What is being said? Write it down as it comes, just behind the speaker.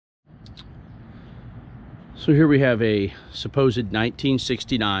So here we have a supposed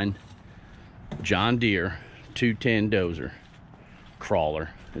 1969 John Deere 210 dozer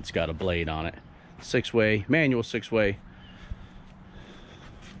crawler. It's got a blade on it, 6-way, manual 6-way.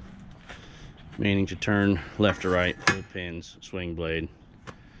 Meaning to turn left to right, pull pins, swing blade.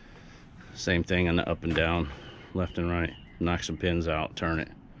 Same thing on the up and down, left and right. Knock some pins out, turn it.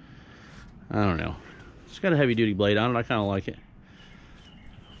 I don't know. It's got a heavy duty blade on it. I kind of like it.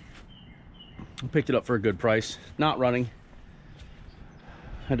 I picked it up for a good price. Not running.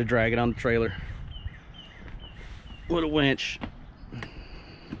 Had to drag it on the trailer with a winch.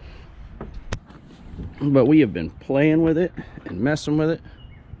 But we have been playing with it and messing with it.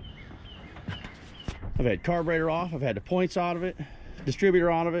 I've had carburetor off. I've had the points out of it. Distributor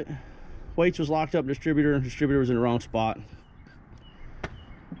out of it. Weights was locked up. Distributor was in the wrong spot.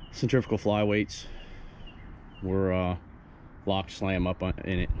 Centrifugal fly weights were locked slam up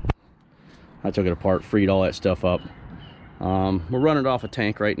in it. I took it apart, freed all that stuff up. We're running it off a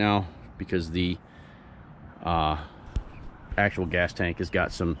tank right now because the actual gas tank has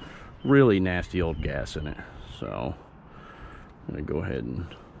got some really nasty old gas in it. So I'm gonna go ahead and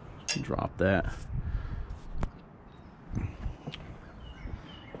drop that.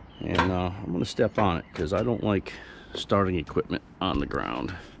 And I'm gonna step on it because I don't like starting equipment on the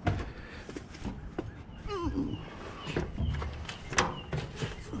ground.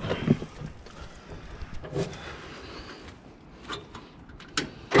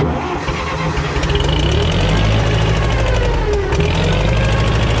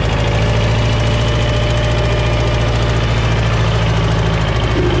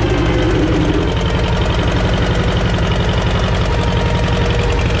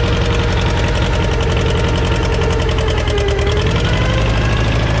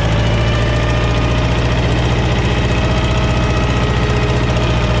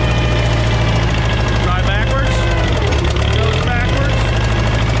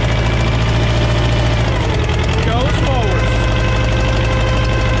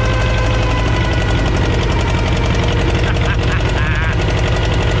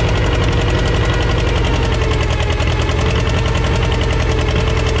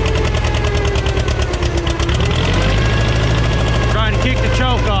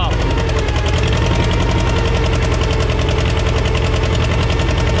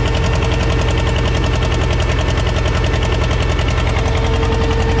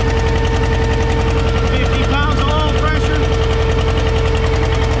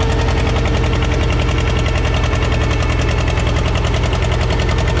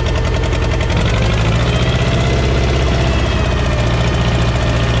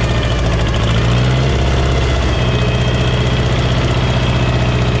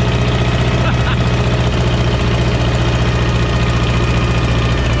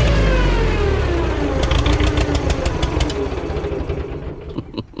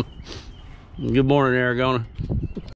 Good morning, Arizona.